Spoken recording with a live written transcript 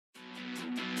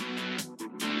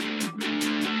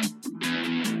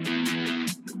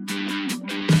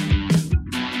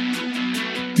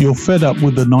You're fed up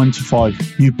with the 9 to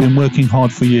 5. You've been working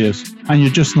hard for years and you're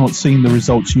just not seeing the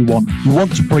results you want. You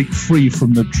want to break free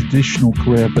from the traditional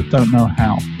career but don't know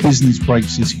how. Business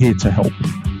Breaks is here to help.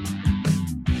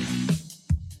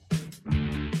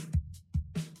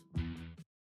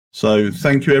 So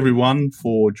thank you everyone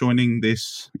for joining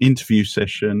this interview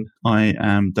session. I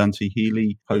am Dante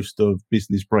Healy, host of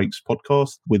Business Breaks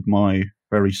podcast, with my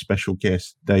very special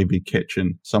guest, David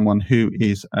Ketchen, someone who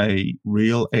is a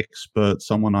real expert,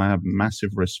 someone I have massive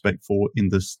respect for in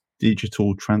this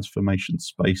digital transformation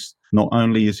space. Not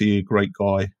only is he a great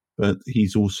guy, but he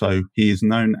is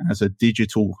known as a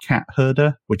digital cat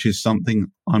herder, which is something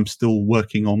I'm still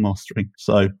working on mastering.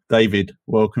 So, David,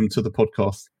 welcome to the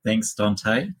podcast. Thanks,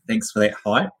 Dante. Thanks for that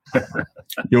hype.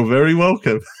 You're very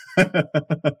welcome.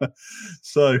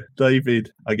 So,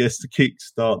 David, I guess to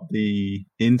kickstart the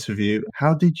interview,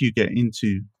 how did you get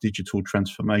into digital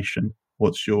transformation?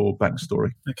 What's your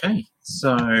backstory? Okay,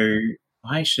 so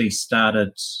I actually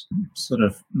started sort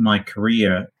of my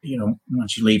career,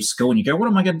 once you leave school and you go, what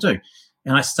am I going to do?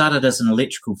 And I started as an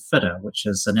electrical fitter, which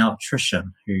is an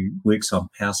electrician who works on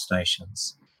power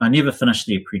stations. I never finished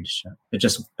the apprenticeship.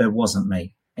 It wasn't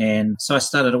me. And so I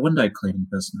started a window cleaning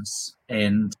business.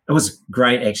 And it was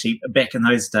great, actually. Back in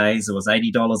those days, it was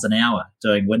 $80 an hour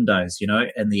doing windows,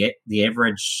 and the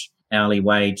average hourly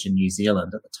wage in New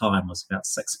Zealand at the time was about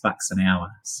 $6 an hour.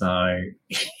 So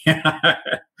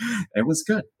it was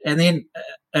good. And then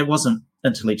it wasn't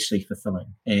intellectually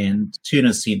fulfilling. And turn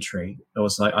of century, I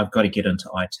was like, I've got to get into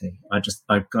IT.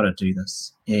 I've got to do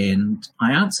this. And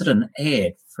I answered an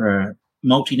ad for a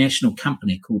multinational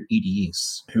company called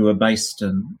EDS, who are based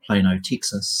in Plano,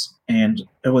 Texas. And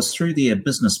it was through their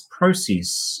business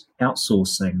process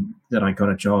outsourcing that I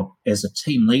got a job as a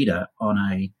team leader on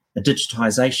a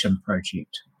digitization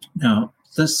project. Now,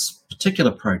 this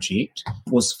particular project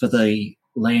was for the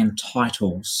land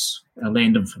titles,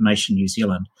 Land Information New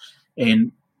Zealand,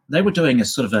 and they were doing a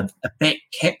sort of a back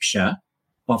capture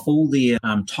of all their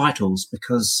titles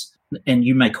because, and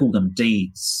you may call them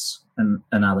deeds in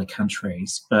other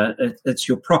countries, but it's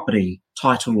your property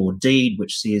title or deed,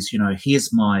 which says,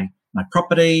 here's my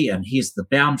property and here's the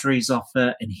boundaries of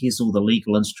it and here's all the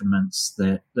legal instruments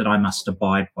that I must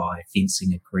abide by,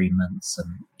 fencing agreements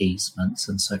and easements.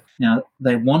 And so now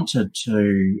they wanted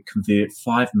to convert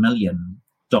 5 million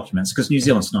documents because New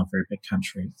Zealand's not a very big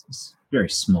country. It's very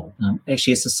small.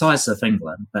 Actually, it's the size of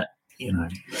England, but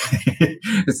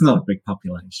it's not a big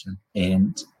population.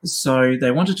 And so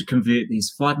they wanted to convert these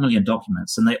 5 million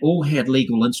documents and they all had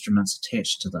legal instruments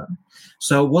attached to them.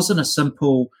 So it wasn't a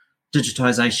simple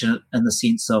digitization in the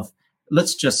sense of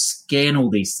let's just scan all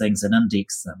these things and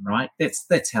index them, right?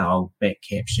 That's how old back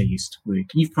capture used to work.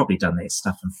 And you've probably done that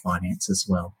stuff in finance as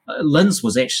well. Linz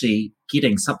was actually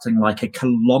getting something like 1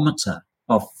 kilometre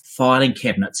of filing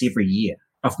cabinets every year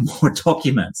of more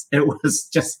documents. It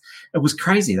was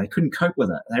crazy. They couldn't cope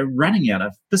with it. They were running out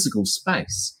of physical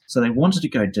space. So they wanted to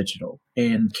go digital.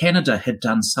 And Canada had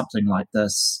done something like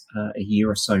this a year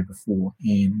or so before.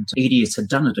 And EDS had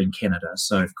done it in Canada.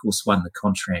 So, of course, won the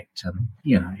contract.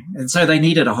 And so they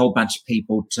needed a whole bunch of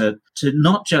people to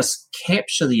not just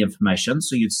capture the information,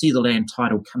 so you'd see the land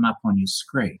title come up on your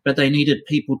screen, but they needed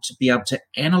people to be able to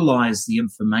analyze the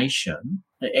information,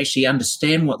 actually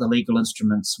understand what the legal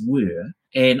instruments were,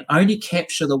 and only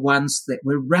capture the ones that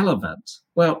were relevant.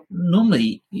 Well,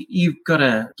 normally you've got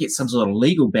to get some sort of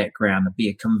legal background to be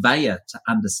a conveyor to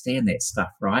understand that stuff,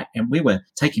 right? And we were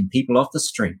taking people off the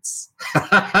streets.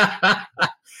 How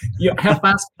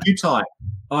fast can you type?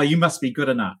 Oh, you must be good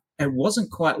enough. It wasn't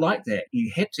quite like that.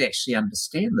 You had to actually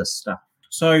understand this stuff.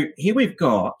 So here we've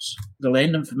got the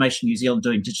Land Information New Zealand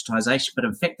doing digitization, but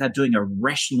in fact, they're doing a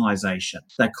rationalization.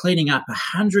 They're cleaning up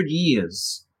 100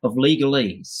 years of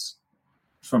legalese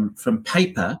from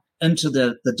paper into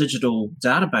the digital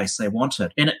database they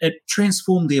wanted. And it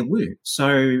transformed their work.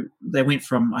 So they went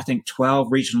from, I think, 12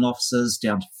 regional offices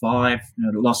down to 5,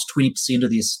 lost 20%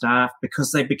 of their staff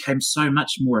because they became so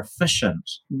much more efficient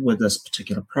with this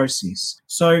particular process.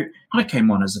 So I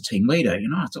came on as a team leader,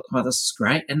 I thought, oh, this is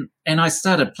great. And I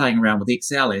started playing around with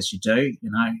Excel as you do,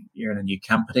 you're in a new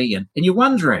company and you're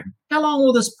wondering, how long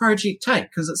will this project take?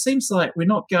 Because it seems like we're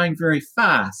not going very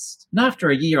fast. And after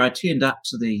a year, I turned up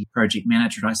to the project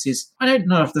manager and I says, I don't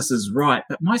know if this is right,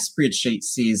 but my spreadsheet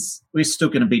says we're still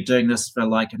going to be doing this for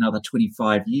like another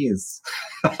 25 years.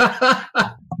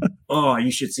 Oh,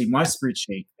 you should see my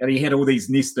spreadsheet. And he had all these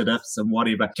nested ifs and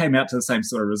whatever. Came out to the same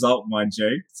sort of result, mind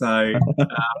you. So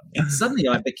suddenly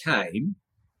I became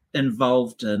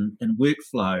involved in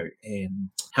workflow and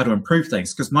how to improve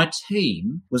things, because my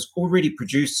team was already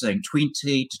producing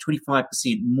 20 to 25%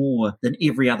 more than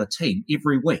every other team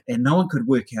every week. And no one could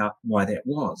work out why that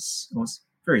was. It was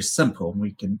very simple, and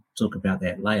we can talk about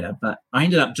that later. But I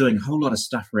ended up doing a whole lot of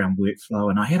stuff around workflow,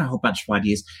 and I had a whole bunch of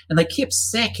ideas, and they kept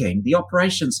sacking the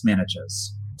operations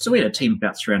managers. So we had a team of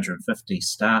about 350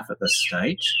 staff at this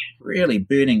stage, really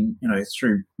burning,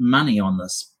 through money on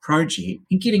this project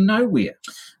and getting nowhere.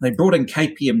 They brought in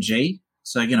KPMG.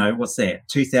 So, what's that?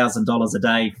 $2,000 a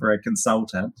day for a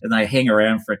consultant, and they hang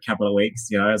around for a couple of weeks,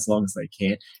 as long as they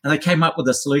can. And they came up with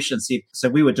a solution. So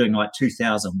we were doing like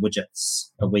 2,000 widgets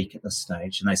a week at this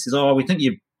stage. And they said, we think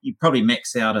you probably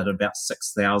max out at about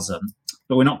 6,000,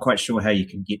 but we're not quite sure how you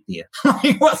can get there.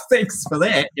 Well, thanks for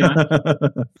that.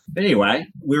 But anyway,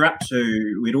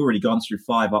 we'd already gone through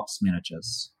 5 ops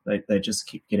managers. They just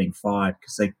kept getting fired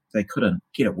because they couldn't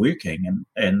get it working.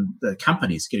 And the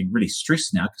company's getting really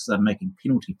stressed now because they're making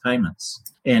penalty payments.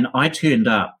 And I turned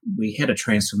up, we had a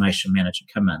transformation manager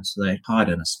come in, so they hired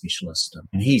in a specialist.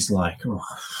 And he's like,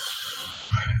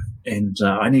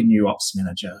 I need a new ops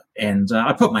manager. And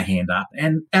I put my hand up,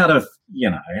 and out of,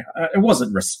 it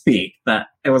wasn't respect, but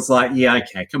it was like, yeah,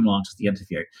 okay, come along to the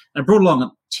interview. And I brought along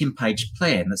a 10-page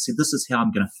plan that said, this is how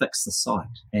I'm going to fix the site.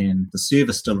 And the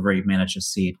service delivery manager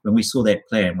said, when we saw that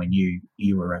plan, we knew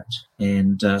you were it.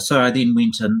 And so I then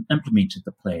went and implemented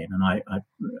the plan, and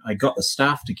I got the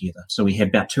staff together. So we had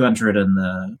about 200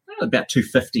 about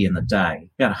 250 in the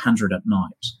day, about 100 at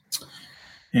night.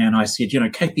 And I said,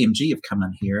 KPMG have come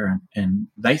in here and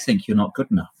they think you're not good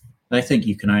enough. They think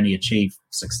you can only achieve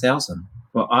 6,000.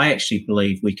 Well, I actually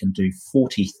believe we can do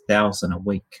 40,000 a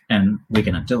week, and we're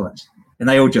going to do it. And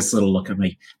they all just sort of look at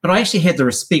me. But I actually had the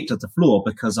respect of the floor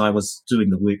because I was doing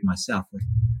the work myself.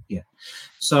 Yeah.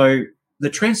 So the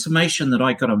transformation that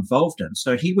I got involved in,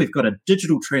 so here we've got a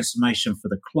digital transformation for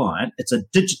the client. It's a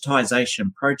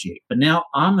digitization project. But now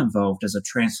I'm involved as a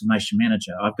transformation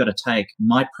manager. I've got to take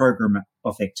my program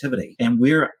of activity and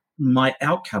where my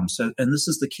outcome. So, and this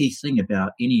is the key thing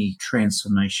about any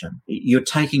transformation. You're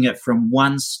taking it from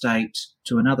one state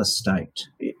to another state.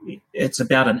 It's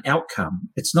about an outcome.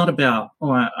 It's not about,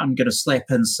 I'm going to slap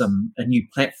in a new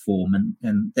platform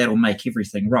and that'll make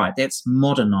everything right. That's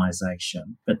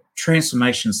modernization. But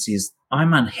transformation says,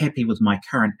 I'm unhappy with my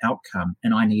current outcome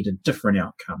and I need a different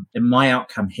outcome. And my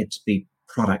outcome had to be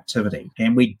productivity.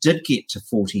 And we did get to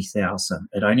 40,000.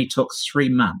 It only took 3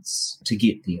 months to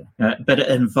get there. But it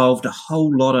involved a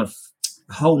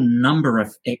whole number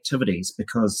of activities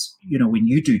because, when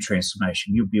you do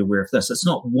transformation, you'll be aware of this. It's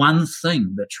not one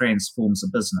thing that transforms a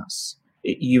business.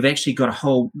 You've actually got a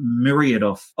whole myriad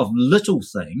of little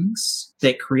things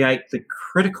that create the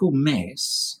critical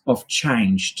mass of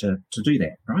change to do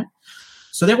that, right?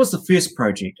 So that was the first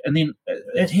project. And then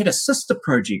it had a sister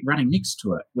project running next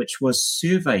to it, which was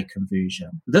survey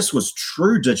conversion. This was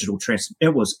true digital transformation.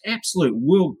 It was absolute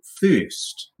world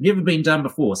first. Never been done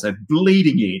before. So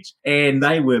bleeding edge. And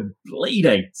they were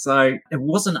bleeding. So it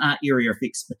wasn't our area of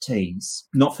expertise,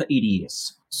 not for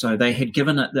EDS. So they had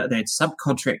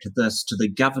subcontracted this to the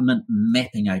government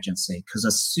mapping agency because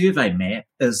a survey map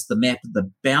is the map of the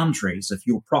boundaries of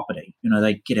your property.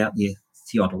 They get out their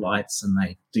theodolites and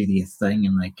they do their thing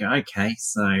and they go, okay,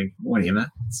 so whatever.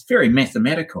 It's very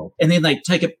mathematical. And then they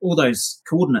take all those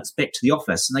coordinates back to the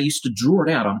office and they used to draw it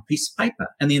out on a piece of paper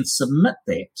and then submit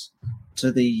that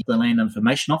to the Land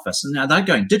Information Office. And now they're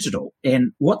going digital.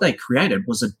 And what they created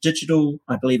was a digital,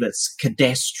 I believe it's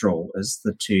cadastral is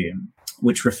the term,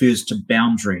 which refers to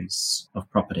boundaries of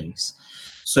properties.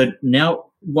 So now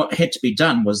what had to be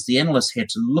done was the analyst had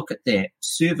to look at that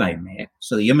survey map.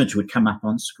 So the image would come up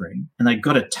on screen and they've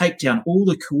got to take down all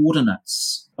the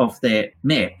coordinates of that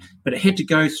map, but it had to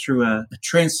go through a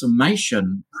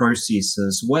transformation process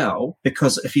as well,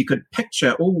 because if you could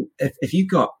picture if you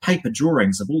got paper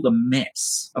drawings of all the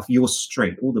maps of your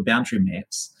street, all the boundary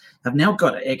maps, have now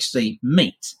got to actually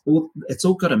meet. It's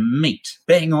all got to meet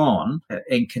bang on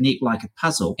and connect like a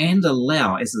puzzle and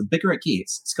allow, as the bigger it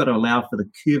gets, it's got to allow for the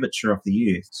curvature of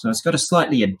the earth. So it's got to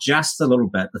slightly adjust a little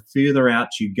bit the further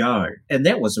out you go. And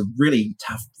that was a really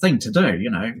tough thing to do,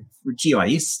 for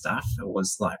GIS stuff. It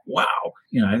was like, wow,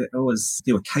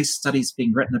 there were case studies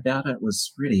being written about it. It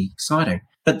was really exciting.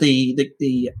 But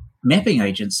the mapping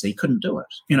agency couldn't do it.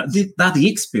 They're the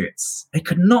experts. They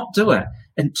could not do it.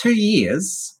 In 2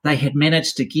 years, they had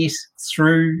managed to get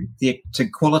through to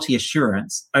quality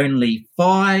assurance only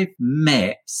 5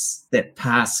 maps that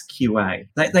pass QA.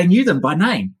 They knew them by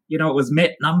name. It was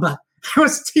map number. It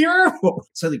was terrible.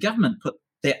 So the government put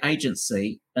their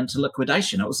agency into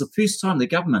liquidation. It was the first time the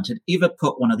government had ever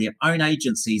put one of their own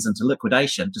agencies into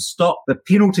liquidation to stop the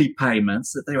penalty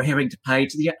payments that they were having to pay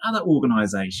to the other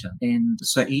organisation. And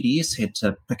so EDS had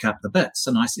to pick up the bits.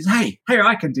 And I said, hey,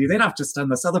 I can do that. I've just done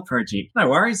this other project. No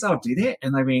worries, I'll do that.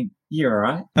 And they went, yeah, all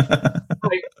right. So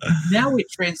now we're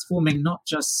transforming, not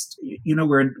just,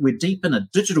 we're deep in a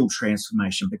digital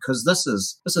transformation, because this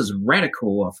is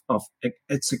radical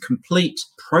it's a complete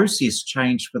process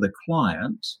change for the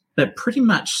client. But pretty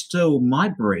much still my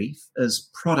brief is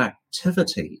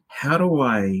productivity. How do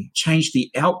I change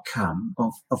the outcome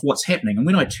of what's happening? And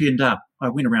when I turned up, I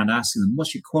went around asking them,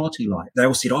 what's your quality like? They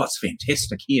all said, oh, it's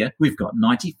fantastic here. We've got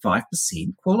 95%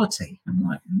 quality. I'm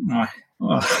like,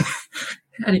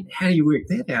 how do you work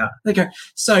that out? They go,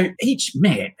 so each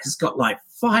map has got like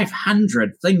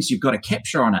 500 things you've got to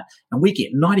capture on it, and we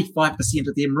get 95%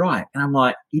 of them right. And I'm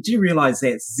like, you do realize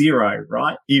that's zero,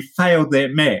 right? You failed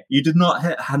that map. You did not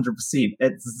hit 100%.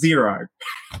 It's zero.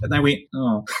 And they went,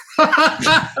 oh.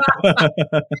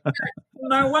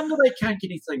 No wonder they can't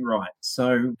get anything right.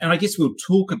 So, and I guess we'll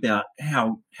talk about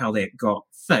how that got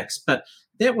fixed. But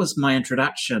that was my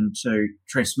introduction to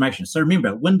transformation. So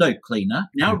remember, window cleaner,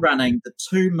 now running the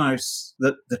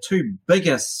two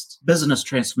biggest business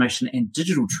transformation and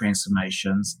digital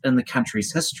transformations in the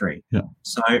country's history. Yeah.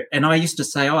 So, and I used to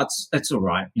say, oh, it's all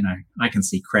right. I can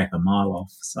see crap a mile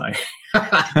off. So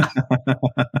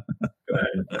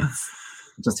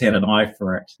just had an eye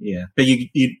for it. Yeah. But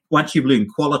you once you've learned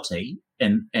quality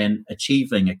and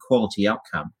achieving a quality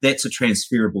outcome, that's a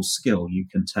transferable skill you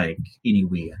can take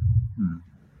anywhere.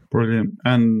 Brilliant.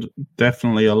 And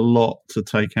definitely a lot to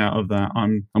take out of that.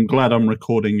 I'm glad I'm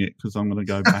recording it, because I'm going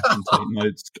to go back and take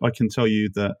notes. I can tell you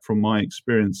that from my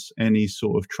experience, any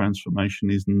sort of transformation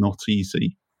is not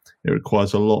easy. It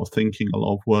requires a lot of thinking, a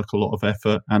lot of work, a lot of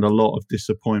effort, and a lot of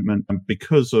disappointment. And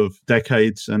because of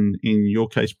decades, and in your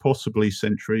case, possibly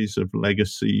centuries of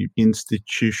legacy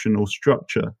institutional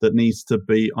structure that needs to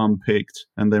be unpicked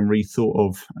and then rethought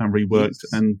of and reworked.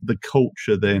 Yes. And the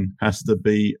culture then has to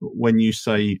be, when you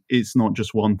say it's not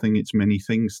just one thing, it's many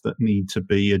things that need to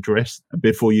be addressed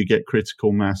before you get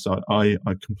critical mass. I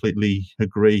completely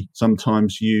agree.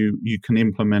 Sometimes you can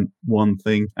implement one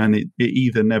thing and it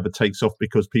either never takes off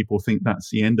because people think that's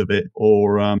the end of it,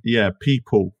 or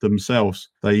people themselves,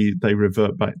 they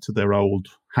revert back to their old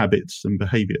habits and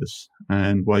behaviors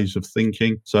and ways of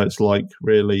thinking. So it's like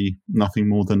really nothing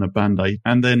more than a band-aid.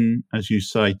 And then, as you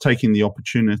say, taking the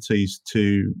opportunities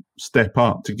to step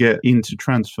up, to get into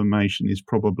transformation is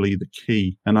probably the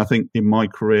key. And I think in my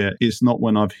career, it's not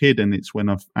when I've hidden, it's when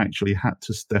I've actually had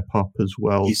to step up as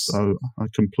well. Yes. So I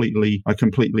completely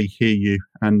hear you.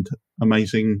 And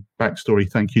amazing backstory.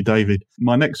 Thank you, David.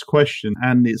 My next question,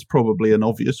 and it's probably an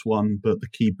obvious one, but the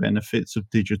key benefits of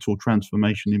digital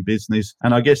transformation in business.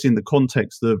 And I guess in the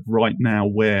context of right now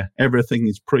where everything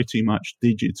is pretty much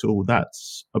digital,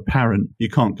 that's apparent. You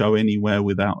can't go anywhere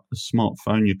without a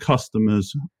smartphone. Your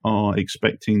customers are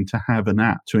expecting to have an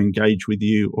app to engage with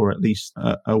you, or at least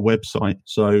a website.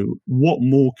 So what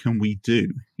more can we do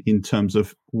in terms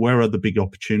of where are the big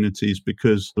opportunities?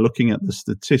 Because looking at the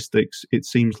statistics, it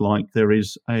seems like there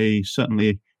is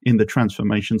certainly in the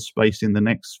transformation space in the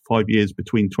next 5 years,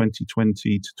 between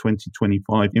 2020 to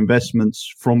 2025,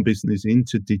 investments from business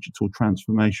into digital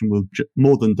transformation will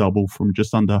more than double, from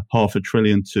just under $500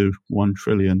 billion to $1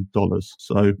 trillion.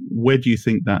 So where do you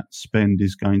think that spend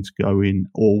is going to go in,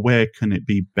 or where can it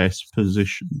be best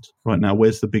positioned right now?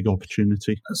 Where's the big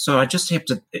opportunity? So I just have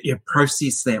to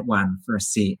process that one for a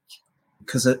sec,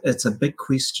 because it's a big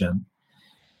question.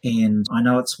 And I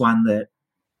know it's one that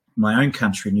my own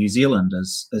country, New Zealand,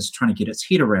 is trying to get its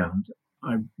head around.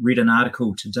 I read an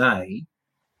article today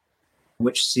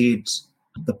which said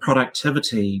the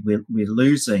productivity we're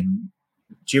losing,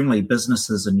 generally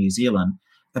businesses in New Zealand,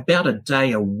 about a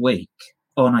day a week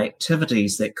on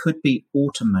activities that could be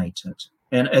automated.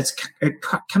 And it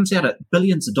comes out at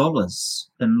billions of dollars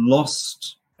in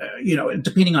lost,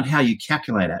 depending on how you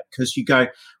calculate it, because you go,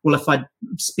 well, if I'm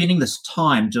spending this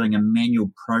time doing a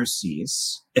manual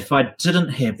process, if I didn't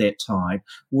have that time,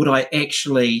 would I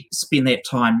actually spend that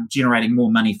time generating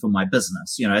more money for my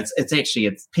business?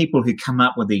 It's people who come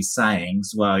up with these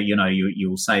sayings, well,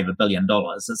 you'll save $1 billion.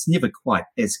 It's never quite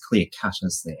as clear cut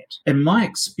as that. In my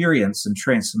experience in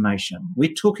transformation,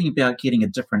 we're talking about getting a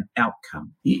different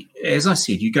outcome. As I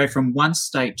said, you go from one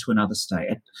state to another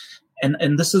state.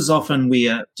 And this is often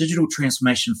where digital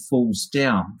transformation falls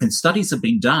down. And studies have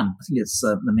been done. I think it's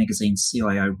the magazine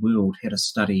CIO World had a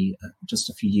study just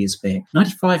a few years back.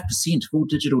 95% of all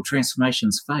digital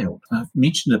transformations failed. I've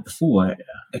mentioned it before.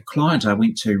 a client I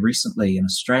went to recently in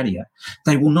Australia,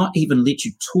 they will not even let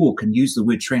you talk and use the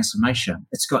word transformation.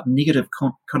 It's got negative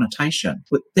connotation.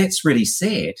 But that's really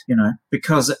sad,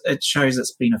 because it shows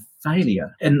it's been a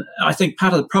failure. And I think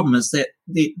part of the problem is that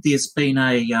there's been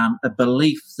a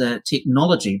belief that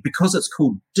technology, because it's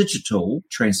called digital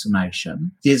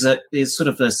transformation, there's sort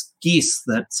of this guess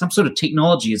that some sort of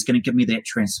technology is going to give me that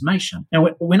transformation. Now,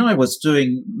 when I was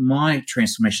doing my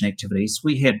transformation activities,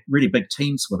 we had really big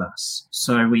teams with us.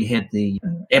 So we had the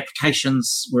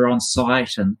applications were on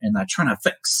site and they're trying to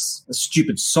fix the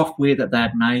stupid software that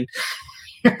they'd made.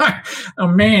 Oh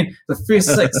man, the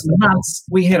first 6 months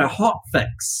we had a hot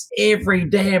fix every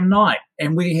damn night,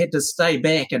 and we had to stay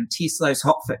back and test those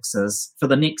hot fixes for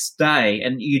the next day.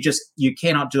 And you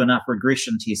cannot do enough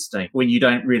regression testing when you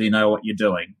don't really know what you're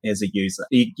doing as a user.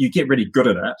 You get really good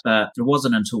at it, but it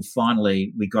wasn't until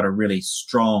finally we got a really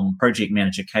strong project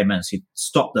manager came in and said,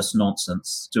 stop this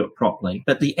nonsense, do it properly.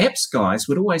 But the apps guys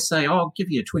would always say, oh, I'll give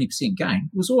you a 20% gain.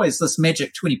 It was always this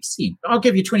magic 20%. I'll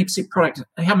give you 20% product.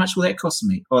 How much will that cost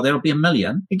me? Oh, that'll be $1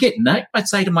 million. You get Nick. I'd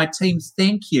say to my team,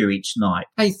 thank you each night.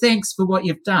 Hey, thanks for what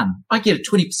you've done. I get a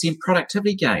 20%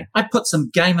 productivity gain. I put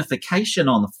some gamification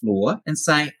on the floor and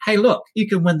say, hey, look, you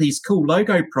can win these cool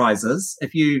logo prizes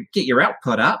if you get your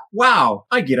output up. Wow,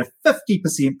 I get a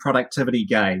 50% productivity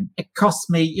gain. It costs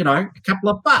me, a couple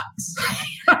of bucks.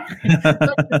 Don't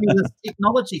give me this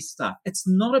technology stuff. It's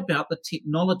not about the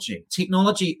technology.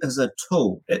 Technology is a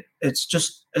tool. It's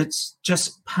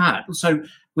just part. So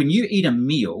when you eat a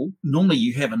meal, normally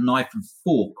you have a knife and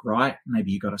fork, right?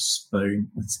 Maybe you got a spoon.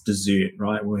 It's dessert,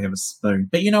 right? We'll have a spoon.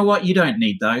 But you know what? You don't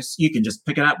need those. You can just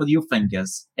pick it up with your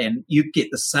fingers and you get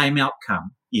the same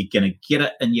outcome. You're going to get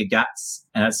it in your guts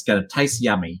and it's going to taste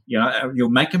yummy. You'll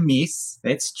make a mess.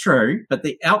 That's true. But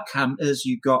the outcome is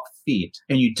you got fed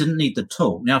and you didn't need the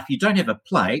tool. Now, if you don't have a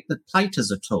plate, the plate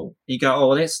is a tool. You go,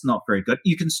 oh, that's not very good.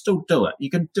 You can still do it. You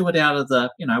can do it out of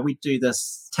we do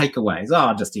this takeaways. Oh,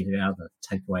 I'll just eat it out of the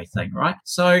takeaway thing, right?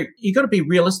 So you've got to be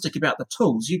realistic about the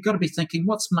tools. You've got to be thinking,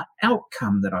 what's my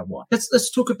outcome that I want? Let's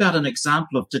talk about an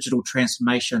example of digital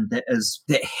transformation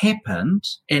that happened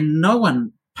and no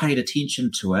one paid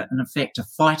attention to it and in fact are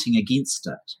fighting against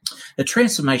it. The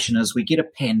transformation is we get a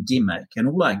pandemic and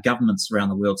all our governments around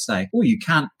the world say, oh, you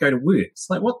can't go to work. It's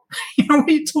like, what? What are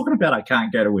you talking about? I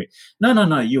can't go to work.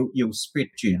 No, you'll spread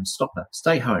germs. Stop it.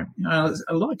 Stay home. A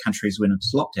lot of countries went into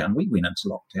lockdown. We went into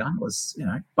lockdown. It was,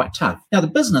 quite tough. Now the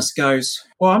business goes,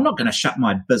 well, I'm not going to shut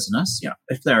my business.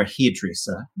 If they're a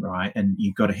hairdresser, right, and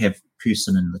you've got to have a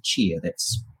person in the chair,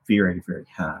 that's very, very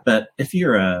hard. But if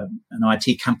you're an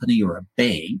IT company or a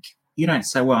bank, you don't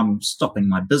say, well, I'm stopping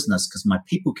my business because my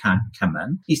people can't come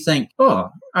in. You think, oh,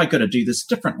 I got to do this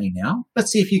differently now.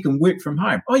 Let's see if you can work from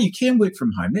home. Oh, you can work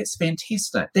from home. That's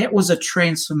fantastic. That was a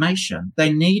transformation.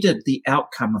 They needed the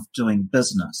outcome of doing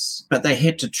business, but they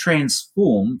had to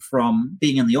transform from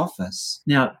being in the office.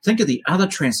 Now, think of the other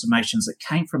transformations that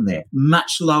came from that.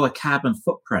 Much lower carbon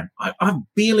footprint. I've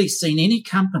barely seen any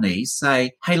company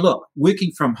say, hey, look,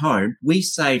 working from home, we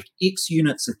saved X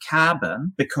units of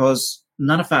carbon because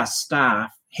none of our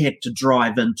staff had to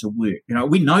drive into work.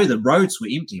 We know the roads were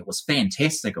empty. It was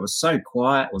fantastic. It was so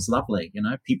quiet. It was lovely.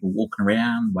 People walking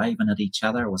around, waving at each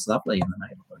other. It was lovely in the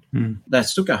neighborhood. They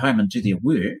still go home and do their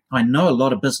work. I know a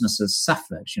lot of businesses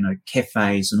suffered,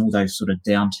 cafes and all those sort of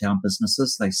downtown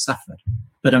businesses, they suffered.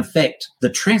 But in fact, the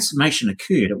transformation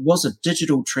occurred. It was a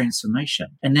digital transformation.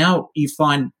 And now you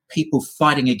find people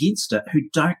fighting against it who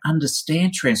don't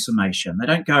understand transformation. They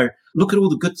don't go, look at all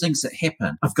the good things that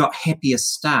happen. I've got happier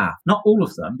staff. Not all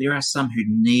of them. There are some who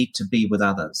need to be with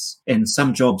others. And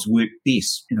some jobs work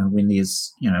best, when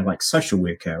there's, like social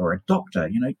worker or a doctor.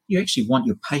 You actually want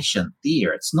your patient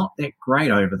there. It's not that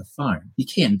great over the phone. You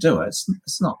can do it.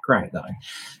 It's not great though.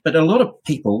 But a lot of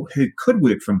people who could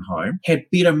work from home had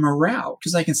better morale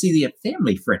because they can see their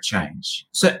family for a change.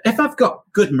 So if I've got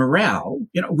good morale,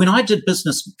 when I did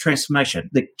business transformation,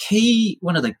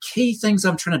 one of the key things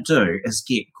I'm trying to do is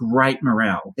get great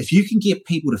morale. If you can get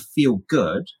people to feel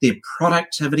good, their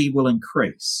productivity will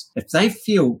increase. If they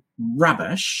feel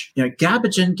rubbish,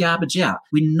 garbage in, garbage out.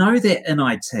 We know that in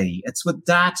IT. It's with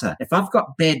data. If I've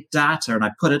got bad data and I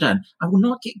put it in, I will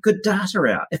not get good data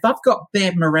out. If I've got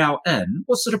bad morale in,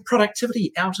 what sort of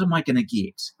productivity out am I going to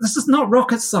get? This is not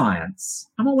rocket science.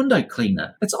 I'm a window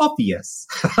cleaner. It's obvious.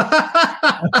 That's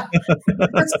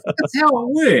how it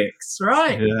works,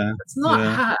 right? Yeah, it's not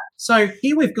hard. So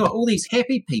here we've got all these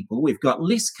happy people. We've got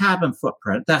less carbon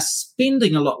footprint. They're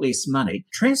spending a lot less money.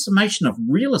 Transformation of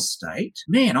real estate.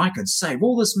 Man, I could save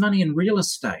all this money in real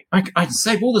estate. I can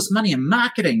save all this money in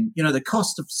marketing, the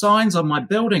cost of signs on my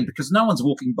building because no one's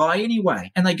walking by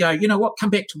anyway. And they go, you know what, come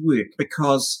back to work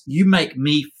because you make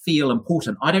me feel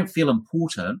important. I don't feel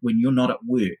important when you're not at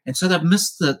work. And so they've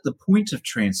missed the point of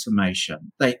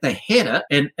transformation. They had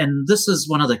it. And this is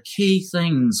one of the key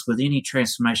things with any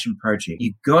transformation project.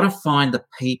 You've got to find the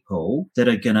people that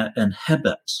are going to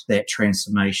inhibit that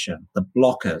transformation, the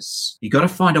blockers. You've got to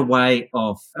find a way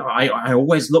of, I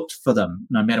always looked for them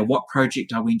no matter what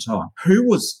project I went on. Who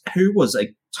was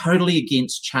totally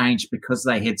against change because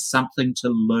they had something to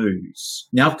lose.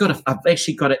 Now I've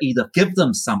actually got to either give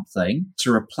them something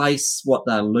to replace what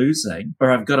they're losing,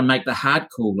 or I've got to make the hard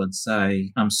call and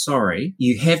say, I'm sorry,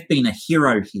 you have been a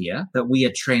hero here, but we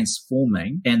are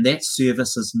transforming and that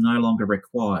service is no longer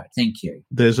required. Thank you.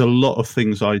 There's a lot of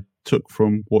things I took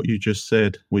from what you just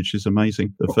said, which is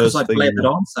amazing. Because I blabbered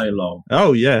on so long.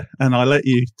 Oh yeah, and I let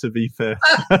you, to be fair.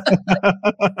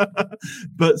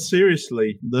 But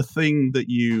seriously, the thing that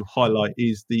you highlight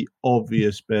is the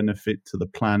obvious benefit to the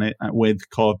planet with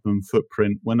carbon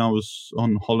footprint. When I was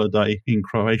on holiday in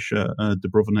Croatia,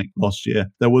 Dubrovnik last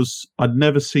year, I'd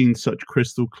never seen such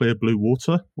crystal clear blue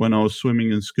water when I was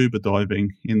swimming and scuba diving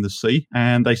in the sea.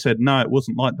 And they said, no, it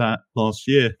wasn't like that last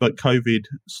year, but COVID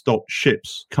stopped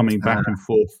ships coming back and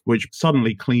forth, which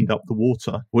suddenly cleaned up the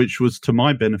water, which was to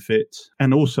my benefit,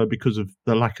 and also because of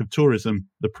the lack of tourism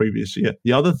the previous year.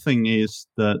 The other thing is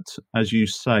that, as you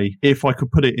say, if I could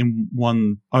put it in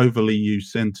one overly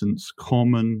used sentence,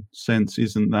 common sense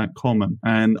isn't that common.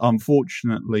 And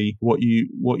unfortunately, what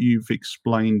you've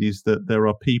explained is that there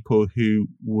are people who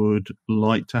would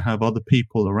like to have other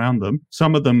people around them.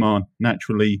 Some of them are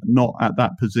naturally not at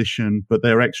that position, but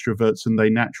they're extroverts and they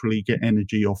naturally get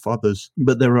energy off others.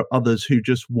 But there are others who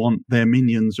just want their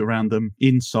minions around them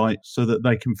in sight so that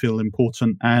they can feel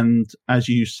important. And as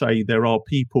you say, there are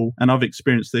people, and I've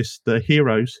experienced this, the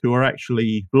heroes who are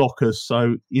actually blockers.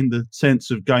 So in the sense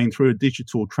of going through a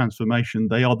digital transformation,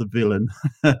 they are the villain,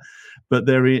 but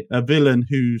they're a villain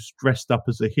who's dressed up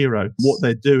as a hero. What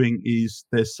they're doing is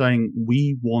they're saying,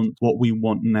 we want what we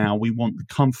want now. We want the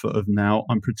comfort of now.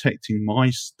 I'm protecting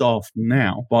my staff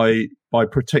now by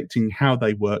protecting how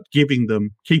they work, keeping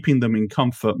them in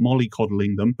comfort,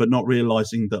 mollycoddling them, but not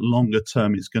realizing that longer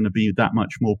term it's going to be that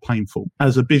much more painful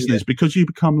as a business because you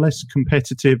become less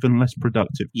competitive and less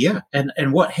productive. Yeah.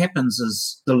 And what happens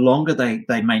is the longer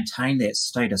they maintain that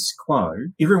status quo,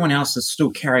 everyone else is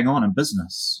still carrying on in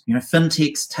business.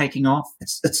 Fintech's taking off.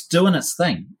 It's doing its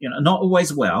thing. Not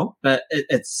always well, but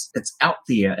it's out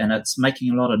there and it's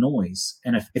making a lot of noise.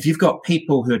 And if you've got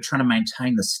people who are trying to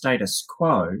maintain the status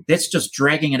quo, that's just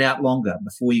dragging it out longer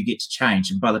before you get to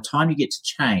change. And by the time you get to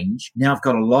change, now I've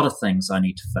got a lot of things I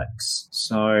need to fix.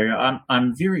 So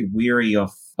I'm very weary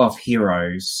of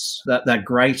heroes. That they're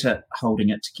great at holding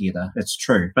it together. It's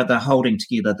true, but they're holding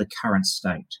together the current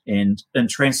state. And in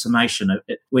transformation,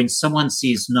 when someone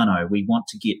says, no, we want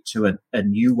to get to a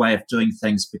new way of doing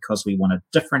things because we want a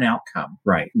different outcome.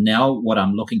 Right. Now what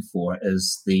I'm looking for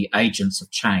is the agents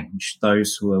of change,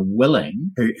 those who are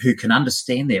willing, who can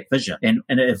understand that vision. And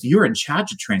if you're in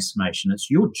charge of transformation,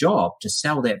 it's your job to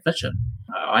sell that vision.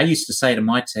 I used to say to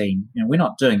my team, we're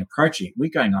not doing a project, we're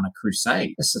going on a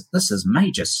crusade. This is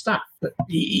major stuff. But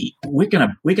we're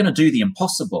gonna do the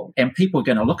impossible, and people are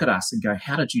going to look at us and go,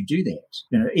 "How did you do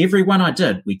that?" Every one I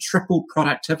did, we tripled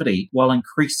productivity while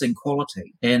increasing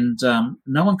quality, and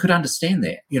no one could understand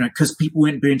that. Because people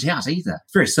weren't burnt out either.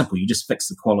 It's very simple. You just fix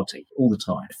the quality all the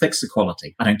time. Fix the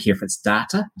quality. I don't care if it's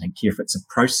data. I don't care if it's a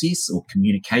process or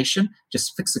communication.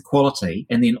 Just fix the quality,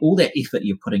 and then all that effort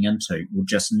you're putting into will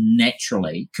just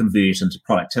naturally convert into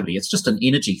productivity. It's just an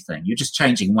energy thing. You're just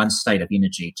changing one state of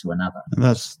energy to another. And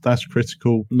that's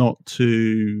critical, not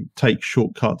to take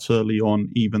shortcuts early on,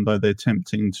 even though they're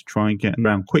tempting to try and get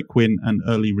around quick win and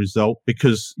early result,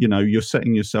 because you're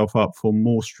setting yourself up for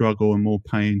more struggle and more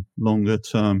pain longer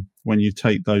term when you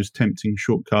take those tempting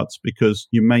shortcuts, because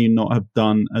you may not have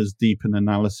done as deep an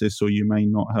analysis or you may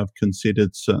not have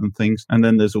considered certain things. And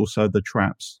then there's also the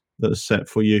traps that are set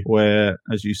for you, where,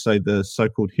 as you say, the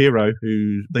so-called hero,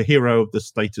 the hero of the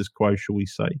status quo, shall we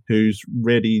say, who's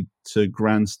ready to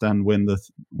grandstand when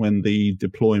the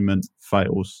deployment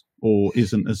fails or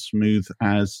isn't as smooth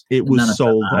as it was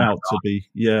sold out to be.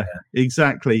 Yeah,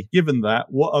 exactly. Given that,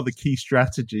 what are the key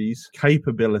strategies,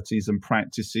 capabilities and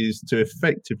practices to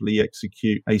effectively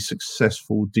execute a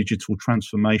successful digital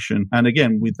transformation? And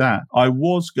again, with that, I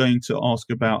was going to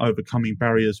ask about overcoming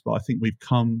barriers, but I think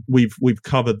we've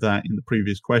covered that in the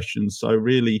previous questions. So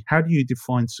really, how do you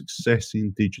define success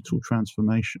in digital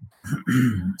transformation?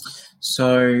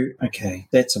 So, okay,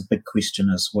 that's a big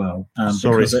question as well.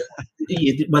 Sorry.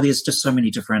 well, there's just so many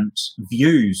different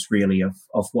views, really, of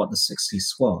what the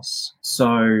success was.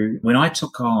 So when I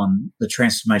took on the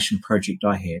transformation project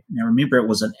I had, now remember it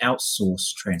was an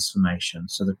outsourced transformation,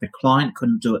 so that the client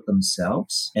couldn't do it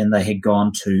themselves, and they had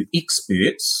gone to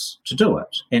experts to do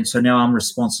it. And so now I'm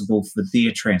responsible for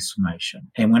their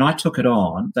transformation. And when I took it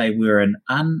on, they were an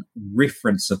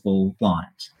unreferenceable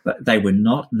client. They were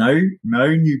not, no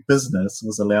new business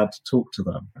was allowed to talk to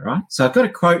them, right? So I've got a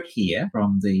quote here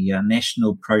from the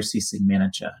National Processing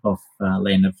Manager of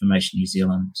Land Information New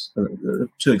Zealand,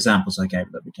 two examples I gave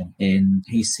at the beginning. And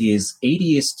he says,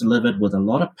 EDS delivered with a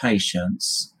lot of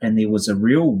patience, and there was a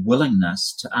real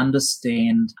willingness to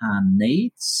understand our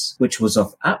needs, which was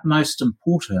of utmost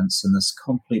importance in this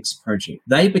complex project.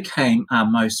 They became our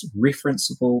most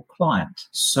referenceable client.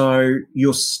 So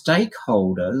your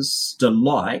stakeholders'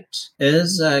 delight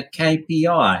is a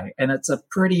KPI, and it's a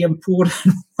pretty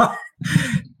important one.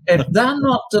 If they're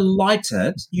not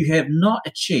delighted, you have not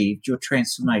achieved your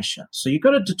transformation. So you've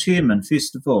got to determine,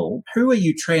 first of all, who are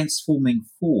you transforming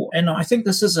for? And I think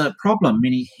this is a problem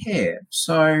many have.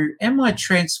 So am I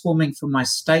transforming for my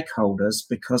stakeholders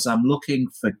because I'm looking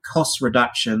for cost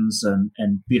reductions and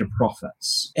better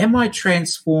profits? Am I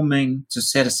transforming to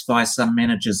satisfy some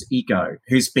manager's ego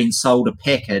who's been sold a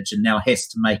package and now has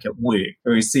to make it work?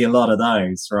 We see a lot of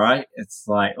those, right? It's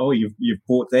like, oh, you've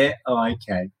bought that? Oh,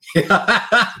 okay.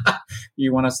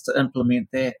 You want us to implement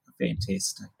that?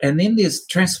 Fantastic. And then there's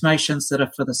transformations that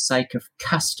are for the sake of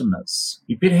customers.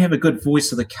 You better have a good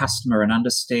voice of the customer and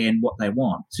understand what they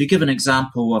want. So you give an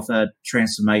example of a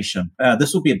transformation.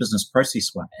 This will be a business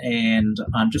process one. And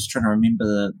I'm just trying to remember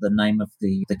the name of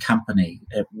the company.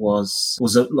 It was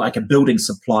like a building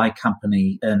supply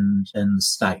company in the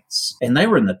States. And they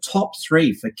were in the top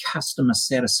 3 for customer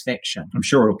satisfaction. I'm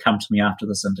sure it'll come to me after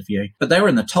this interview. But they were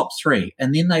in the top 3.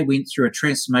 And then they went through a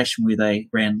transformation where they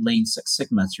ran Lean Six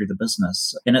Sigma through the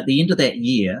business. And at the end of that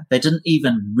year, they didn't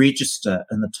even register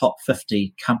in the top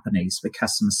 50 companies for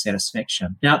customer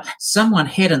satisfaction. Now, someone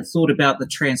hadn't thought about the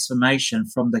transformation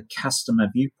from the customer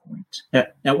viewpoint.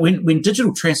 Now when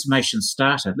digital transformation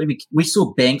started, we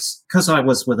saw banks, because I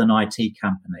was with an IT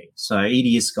company. So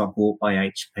EDS got bought by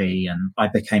HP, and I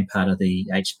became part of the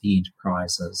HP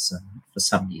enterprises for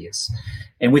some years.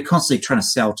 And we're constantly trying to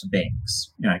sell to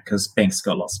banks, because banks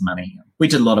got lots of money. We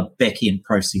did a lot of back-end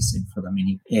processing for them.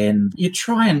 And you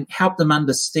try and help them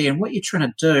understand what you're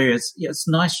trying to do is, it's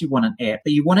nice you want an app,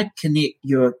 but you want to connect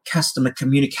your customer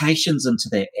communications into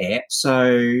that app.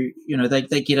 So,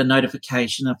 they get a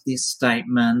notification of their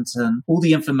statement, and all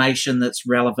the information that's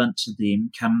relevant to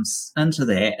them comes into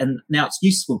that. And now it's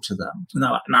useful to them. And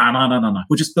they're like, no.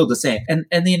 We'll just build this app. And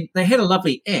then they had a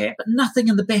lovely app, but nothing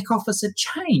in the back office had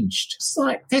changed. It's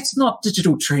like, that's not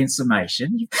digital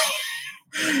transformation.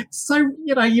 So,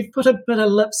 you've put a bit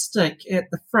of lipstick at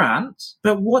the front,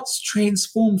 but what's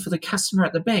transformed for the customer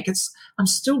at the back? I'm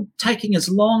still taking as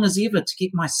long as ever to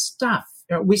get my stuff.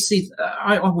 We see,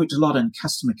 I worked a lot in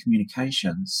customer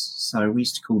communications. So we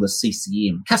used to call this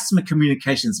CCM, Customer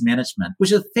Communications Management,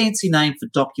 which is a fancy name for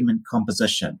document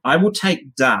composition. I will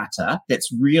take data that's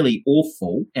really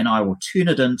awful and I will turn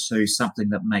it into something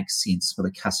that makes sense for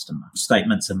the customer.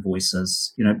 Statements,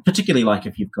 invoices, particularly like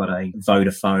if you've got a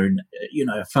Vodafone,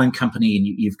 a phone company, and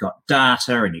you've got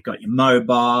data and you've got your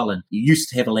mobile, and you used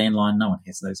to have a landline. No one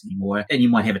has those anymore. And you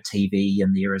might have a TV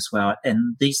in there as well.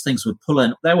 And these things would pull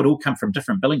in, they would all come from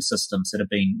different billing systems that have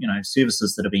been,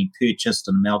 services that have been purchased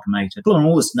and amalgamated, pull in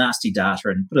all this nasty data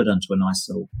and put it into a nice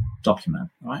little document,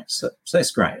 right? So that's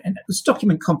great. And it's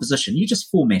document composition, you're just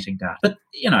formatting data. But,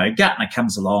 Gartner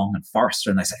comes along and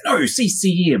Forrester, and they say, no,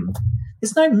 CCM.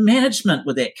 There's no management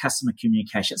with that customer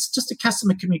communication. It's just a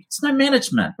customer communication. It's no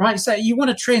management, right? So you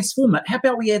want to transform it. How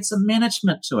about we add some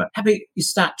management to it? How about you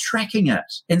start tracking it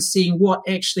and seeing what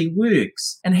actually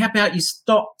works? And how about you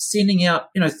stop sending out,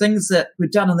 things that were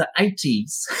done in the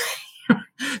 80s?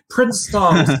 Print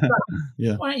style stuff.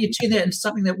 Yeah. Why don't you turn that into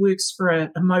something that works for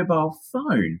a mobile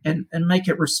phone and make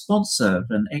it responsive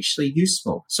and actually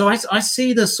useful? So I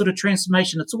see this sort of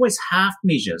transformation. It's always half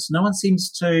measures. No one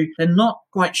they're not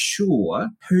quite sure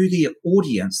who the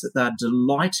audience that they're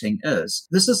delighting is.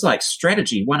 This is like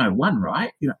strategy 101,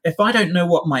 right? If I don't know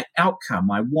what my outcome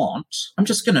I want, I'm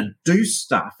just going to do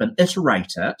stuff and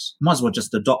iterate it. Might as well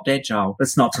just adopt Agile.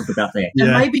 Let's not talk about that. Yeah.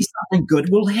 And maybe something good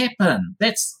will happen.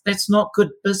 That's not good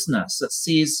business. It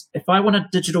says, if I want a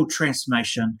digital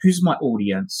transformation, who's my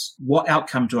audience? What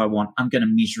outcome do I want? I'm going to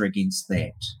measure against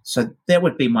that. So that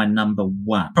would be my number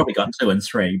one. Probably got 2 and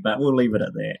 3, but we'll leave it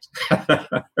at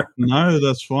that. No,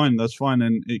 that's fine. That's fine.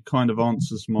 And it kind of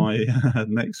answers my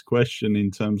next question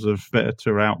in terms of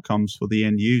better outcomes for the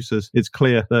end users. It's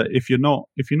clear that if you're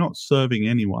not serving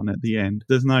anyone at the end,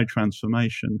 there's no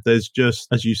transformation. There's just,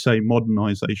 as you say,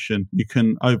 modernization. You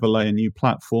can overlay a new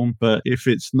platform, but if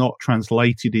it's not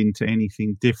translated into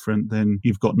anything different, then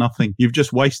you've got nothing. You've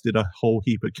just wasted a whole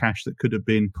heap of cash that could have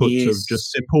been put to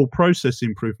just simple process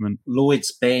improvement.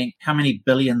 Lloyd's Bank, how many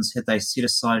billions had they set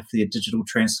aside for their digital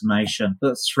transformation?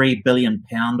 £3 billion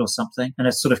or something, and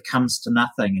it sort of comes to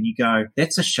nothing. And you go,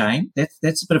 that's a shame.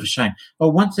 That's a bit of a shame.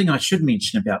 Well, one thing I should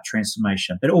mention about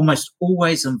transformation, it almost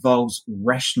always involves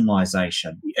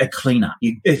rationalization, a cleanup.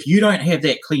 If you don't have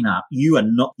that cleanup, you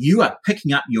are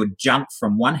picking up your junk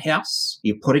from one house,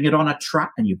 you're putting it on a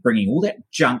truck, and you're bringing all that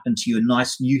junk into your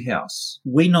nice new house.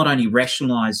 We not only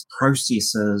rationalized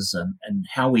processes and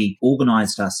how we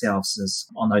organized ourselves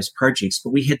on those projects,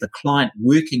 but we had the client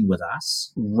working with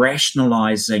us,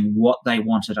 rationalizing what they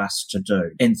wanted us to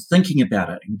do and thinking about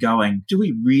it and going, do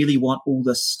we really want all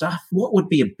this stuff? What would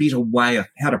be a better way of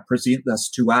how to present this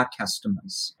to our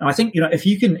customers? And I think, if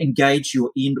you can engage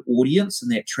your end audience in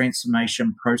that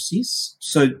transformation process,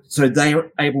 so they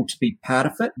are able to be part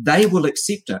of it, they will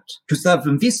accept it because they've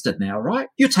invested now, right?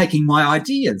 You're taking my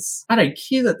ideas. I don't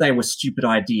care that they were stupid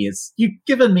ideas. You've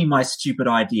given me my stupid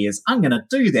ideas. I'm going to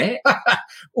do that.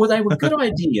 Or they were good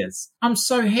ideas. I'm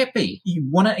so happy. You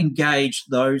want to engage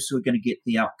those who are going to get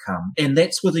the outcome. And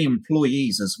that's with the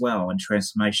employees as well in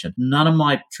transformation. None of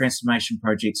my transformation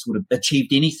projects would have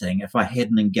achieved anything if I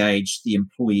hadn't engaged the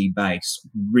employee base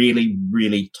really,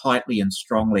 really tightly and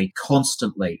strongly,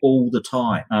 constantly, all the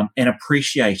time, and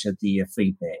appreciated their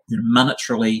feedback.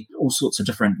 Monetarily, all sorts of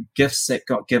different gifts that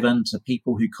got given to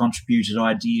people who contributed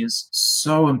ideas.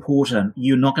 So important.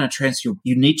 You're not going to transfer.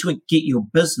 You need to get your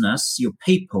business, your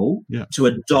people, to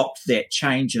adopt that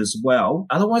change as well.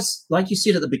 Otherwise, like you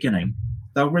said at the beginning,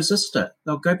 they'll resist it.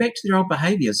 They'll go back to their old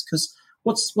behaviors because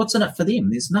what's in it for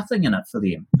them? There's nothing in it for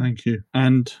them. Thank you.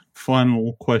 And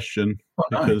final question.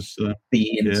 Because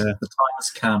the end, the time has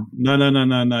come.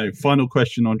 No. Final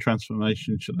question on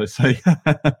transformation, should I say?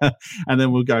 And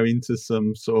then we'll go into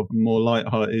some sort of more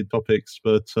light-hearted topics.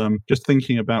 But just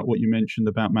thinking about what you mentioned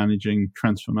about managing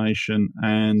transformation,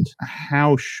 and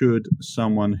how should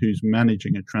someone who's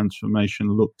managing a transformation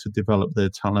look to develop their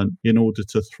talent in order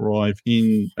to thrive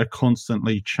in a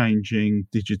constantly changing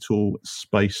digital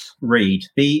space? Read.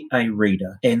 Be a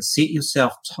reader and set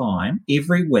yourself time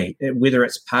every week, whether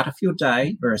it's part of your day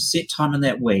or a set time in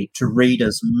that week, to read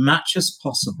as much as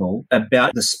possible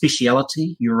about the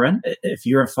speciality you're in. If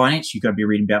you're in finance, you've got to be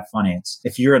reading about finance.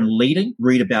 If you're in leading,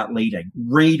 read about leading.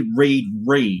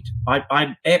 Read.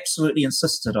 I absolutely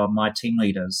insisted on my team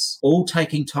leaders all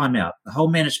taking time out. The whole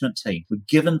management team were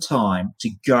given time to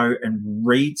go and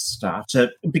read stuff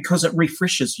because it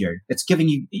refreshes you. It's giving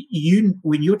you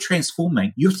when you're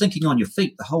transforming, you're thinking on your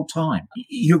feet the whole time.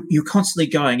 You're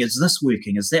constantly going, is this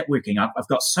working? Is that working? I've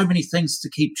got so many things to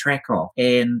keep track of,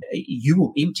 and you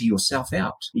will empty yourself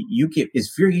out.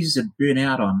 It's very easy to burn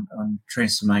out on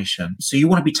transformation. So you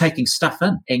want to be taking stuff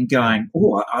in and going,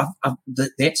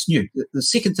 that's new. The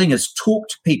second thing is talk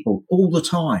to people all the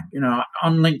time.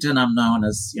 On LinkedIn, I'm known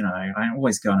as, I'm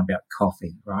always going about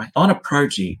coffee, right? On a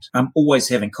project, I'm always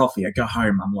having coffee. I go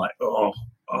home, I'm like,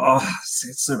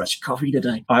 it's so much coffee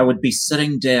today. I would be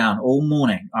sitting down all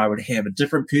morning. I would have a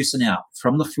different person out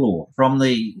from the floor, from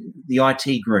the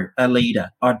IT group, a leader.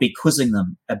 I'd be quizzing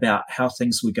them about how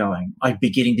things were going. I'd be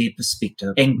getting their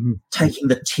perspective and taking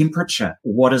the temperature.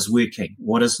 What is working?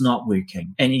 What is not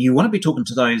working? And you want to be talking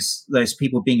to those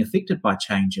people being affected by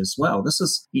change as well.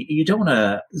 You don't want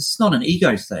to, this is not an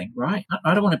ego thing, right?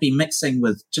 I don't want to be mixing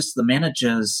with just the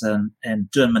managers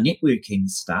and doing my networking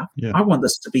stuff. Yeah. I want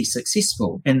this to be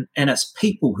successful. And it's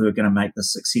people who are going to make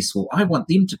this successful. I want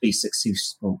them to be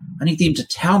successful. I need them to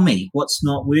tell me what's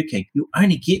not working. You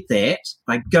only get that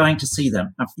by going to see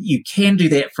them. You can do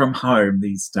that from home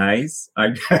these days,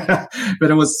 but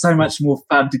it was so much more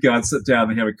fun to go and sit down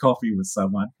and have a coffee with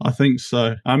someone. I think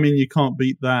so. I mean, you can't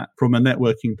beat that from a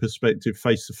networking perspective.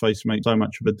 Face-to-face makes so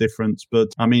much of a difference. But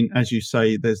I mean, as you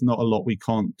say, there's not a lot we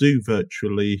can't do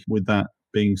virtually. With that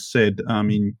being said, I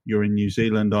mean, you're in New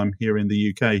Zealand, I'm here in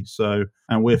the UK,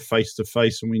 and we're face to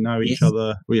face and we know each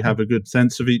other. We have a good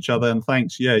sense of each other. And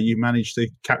thanks, you managed to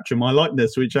capture my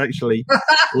likeness, which actually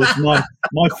was my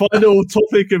final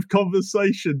topic of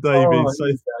conversation, David.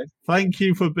 Thank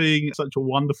you for being such a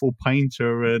wonderful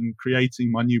painter and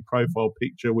creating my new profile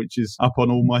picture, which is up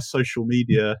on all my social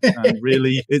media. And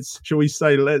really, it's, shall we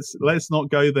say, let's not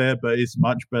go there, but it's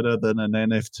much better than an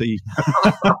NFT.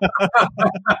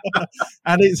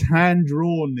 And it's hand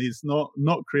drawn. It's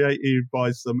not created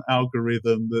by some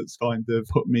algorithm that's kind of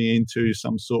put me into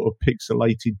some sort of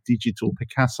pixelated digital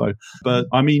Picasso. But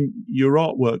I mean, your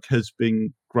artwork has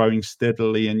been growing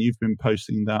steadily, and you've been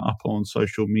posting that up on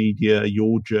social media,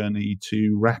 your journey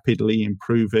to rapidly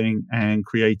improving and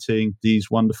creating these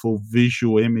wonderful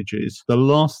visual images. The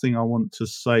last thing I want to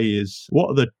say is,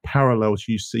 what are the parallels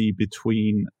you see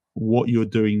between what you're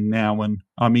doing now and,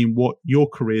 I mean, what your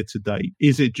career to date?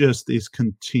 Is it just this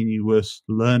continuous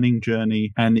learning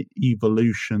journey and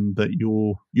evolution that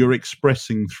you're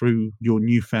expressing through your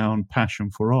newfound passion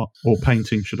for art, or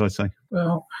painting, should I say?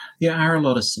 Well, there are a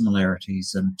lot of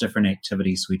similarities in different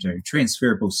activities we do,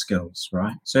 transferable skills,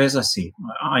 right? So as I said,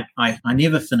 I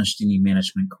never finished any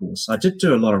management course. I did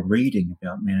do a lot of reading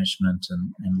about management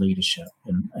and leadership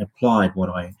and applied what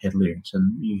I had learned.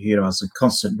 And you heard I was a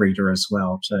constant reader as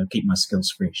well to keep my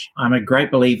skills fresh. I'm a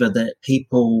great believer that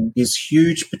there's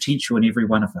huge potential in every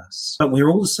one of us, but we're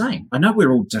all the same. I know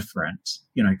we're all different,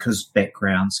 because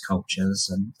backgrounds, cultures,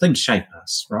 and things shape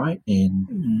us, right?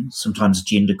 And sometimes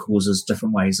gender causes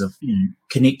different ways of,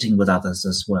 connecting with others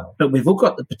as well. But we've all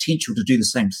got the potential to do the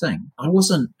same thing. I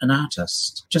wasn't an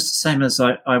artist, just the same as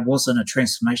I wasn't a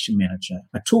transformation manager.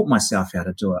 I taught myself how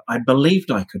to do it. I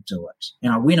believed I could do it.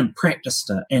 And I went and practiced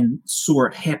it and saw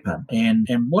it happen. And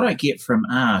what I get from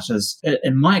art is,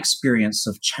 in my experience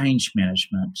of change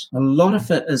management, a lot of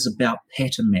it is about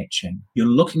pattern matching. You're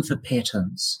looking for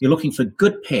patterns. You're looking for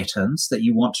good patterns that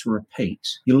you want to repeat.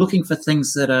 You're looking for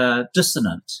things that are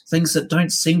dissonant, things that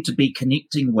don't seem to be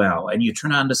connecting well, and you're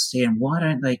trying to understand, why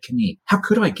don't they connect? How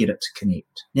could I get it to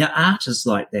connect? Now, art is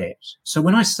like that. So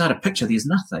when I start a picture, there's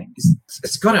nothing.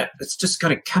 It's just got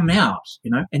to come out,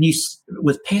 And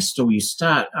with pastel, you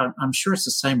start. I'm sure it's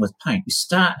the same with paint. You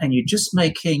start and you're just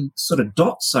making sort of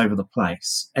dots over the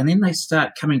place, and then they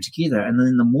start coming together. And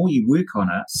then the more you work on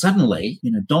it, suddenly,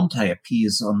 Dante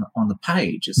appears on the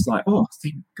page. It's like, oh,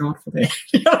 thank God for that.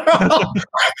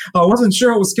 I wasn't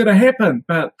sure it was going to happen,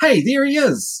 but hey, there he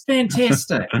is.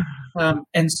 Fantastic.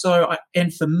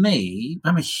 And for me,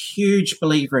 I'm a huge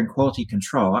believer in quality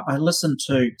control. I listened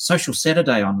to Social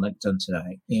Saturday on LinkedIn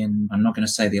today, and I'm not going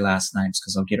to say their last names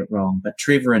because I'll get it wrong, but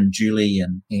Trevor and Julie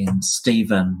and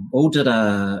Stephen all did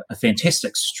a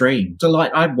fantastic stream.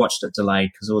 I watched it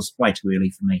delayed because it was way too early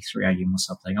for me, 3 a.m. or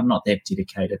something. I'm not that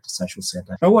dedicated to Social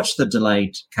Saturday. I watched the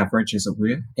delayed coverage, as it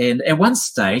were, and at one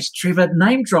stage, Trevor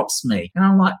name drops me, and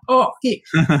I'm like, oh, yeah.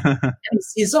 And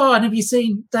he says, oh, and have you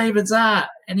seen David's art?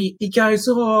 And he goes,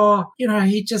 oh,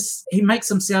 he makes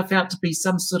himself out to be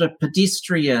some sort of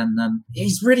pedestrian, and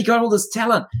he's really got all this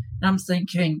talent. And I'm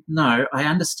thinking, no, I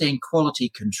understand quality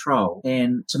control.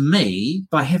 And to me,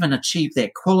 if I haven't achieved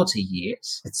that quality yet,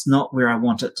 it's not where I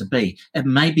want it to be. It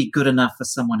may be good enough for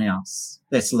someone else.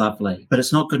 That's lovely, but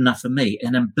it's not good enough for me.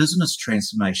 And in business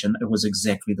transformation, it was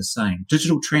exactly the same.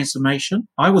 Digital transformation,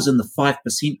 I was in the 5%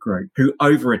 group who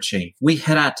overachieved. We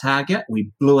hit our target,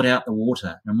 we blew it out the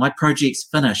water. And my projects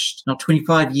finished, not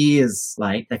 25 years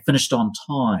late, they finished on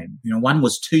time. One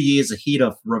was 2 years ahead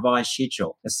of revised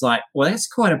schedule. It's like, well, that's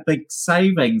quite a big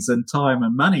savings in time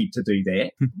and money to do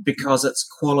that because it's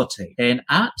quality. And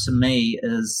art to me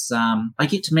is, I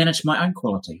get to manage my own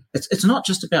quality. It's not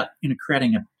just about,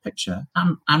 creating a picture.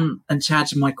 I'm in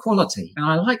charge of my quality, and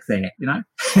I like that.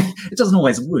 It doesn't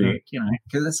always work,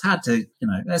 because it's hard to,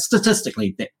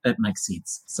 statistically that makes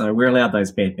sense. So we're allowed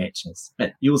those bad batches,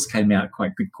 but yours came out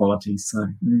quite good quality, so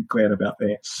I'm glad about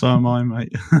that. So am I,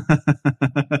 mate.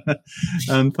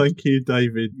 And thank you,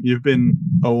 David. You've been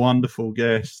a wonderful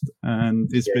guest, and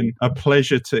it's been a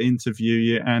pleasure to interview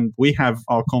you. And we have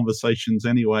our conversations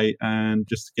anyway, and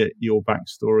just to get your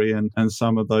backstory and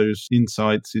some of those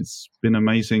insights, it's been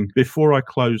amazing. Before I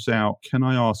close out, can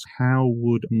I ask, how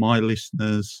would my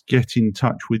listeners get in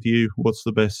touch with you? What's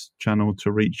the best channel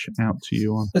to reach out to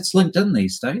you on? It's LinkedIn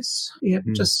these days. Yep,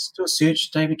 just do a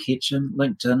search, David Ketchen,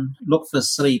 LinkedIn. Look for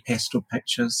silly pastel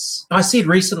pictures. I said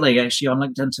recently, actually, on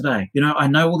LinkedIn today, I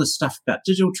know all this stuff about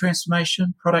digital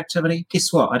transformation, productivity.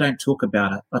 Guess what? I don't talk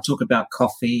about it. I talk about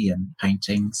coffee and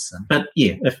paintings. But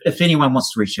yeah, if anyone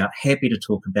wants to reach out, happy to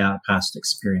talk about past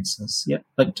experiences. Yep,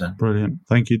 LinkedIn. Brilliant.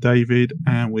 Thank you, David.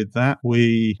 And with that,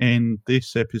 we end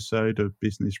this episode of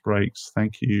Business Breaks.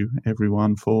 Thank you,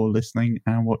 everyone, for listening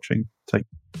and watching.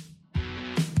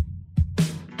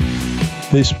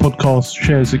 This podcast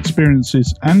shares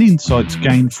experiences and insights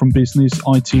gained from business,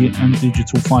 IT, and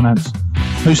digital finance.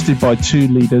 Hosted by two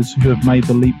leaders who have made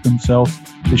the leap themselves,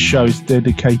 this show is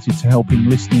dedicated to helping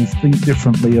listeners think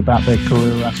differently about their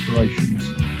career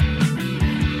aspirations.